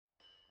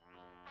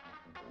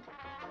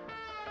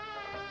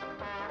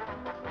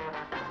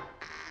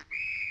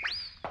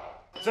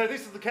So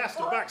this is the cast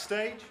of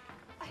Backstage.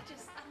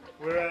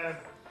 We're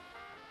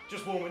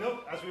just warming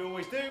up, as we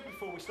always do,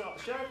 before we start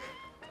the show,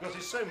 because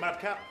it's so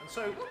madcap and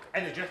so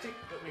energetic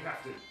that we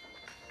have to.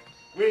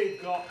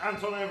 We've got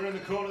Anton over in the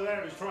corner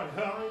there who's trying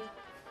to hide.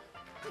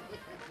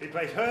 He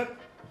plays Herb.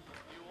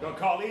 We've got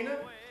Carlina,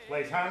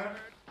 plays Hanna.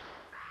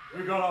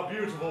 We've got our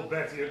beautiful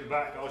Betty at the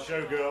back, our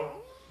showgirl.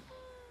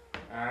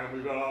 And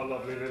we've got our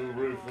lovely little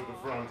Ruth at the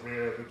front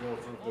here, the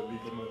daughter of the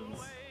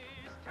Leibmans.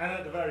 And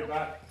at the very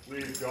back,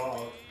 we've got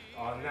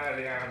our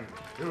Narianne,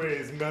 who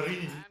is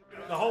Marie.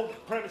 The whole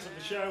premise of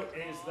the show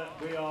is that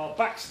we are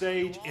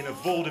backstage in a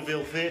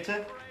vaudeville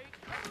theatre.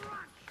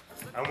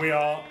 And we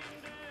are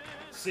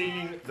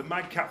seeing the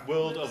madcap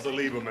world of the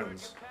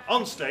Leibmans.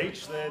 On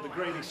stage, they're the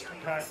greatest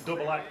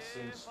double act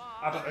since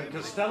Abbott and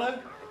Costello.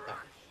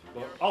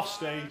 But off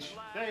stage,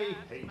 they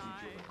hate each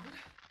other.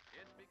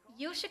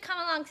 You should come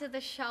along to the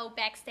show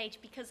Backstage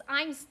because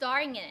I'm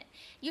starring in it.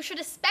 You should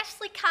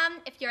especially come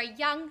if you're a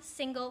young,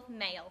 single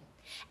male.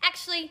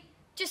 Actually,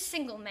 just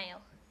single male.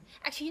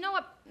 Actually, you know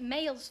what?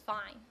 Male's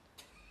fine.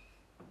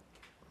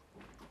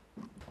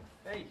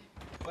 Hey,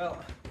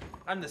 well,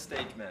 I'm the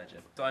stage manager,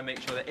 so I make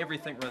sure that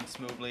everything runs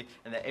smoothly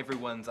and that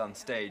everyone's on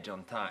stage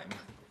on time.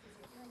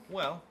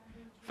 Well,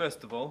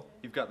 first of all,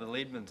 you've got the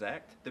Leibmans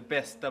act, the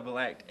best double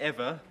act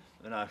ever.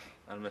 And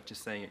I'm not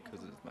just saying it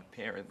because it's my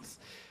parents.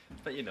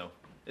 But you know,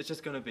 it's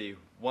just going to be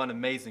one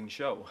amazing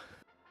show.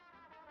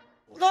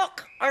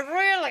 Look, I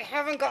really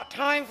haven't got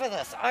time for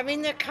this. I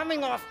mean, they're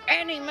coming off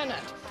any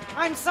minute.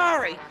 I'm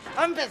sorry,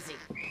 I'm busy.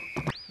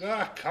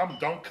 Ah, come,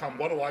 don't come,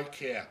 what do I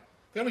care?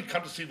 They only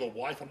come to see the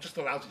wife, I'm just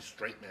a lousy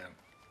straight man.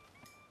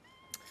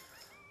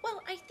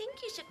 Well, I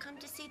think you should come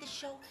to see the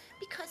show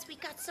because we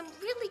got some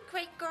really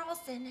great girls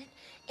in it,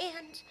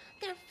 and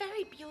they're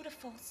very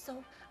beautiful,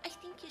 so I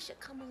think you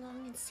should come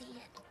along and see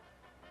it.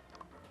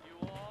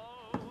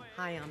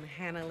 Hi, I'm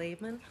Hanna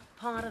Leibman,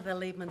 part of the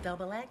Leibman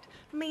double act.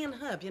 Me and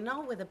Herb, you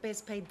know, we're the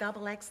best paid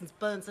double acts since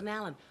Burns and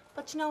Allen.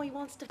 But you know, he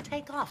wants to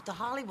take off to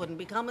Hollywood and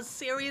become a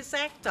serious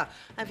actor.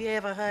 Have you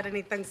ever heard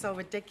anything so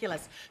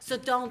ridiculous? So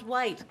don't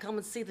wait, come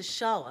and see the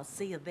show. I'll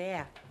see you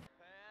there.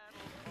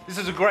 This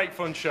is a great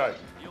fun show.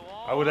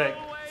 I would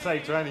say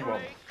to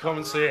anyone, come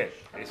and see it.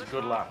 It's a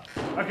good laugh.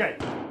 Okay,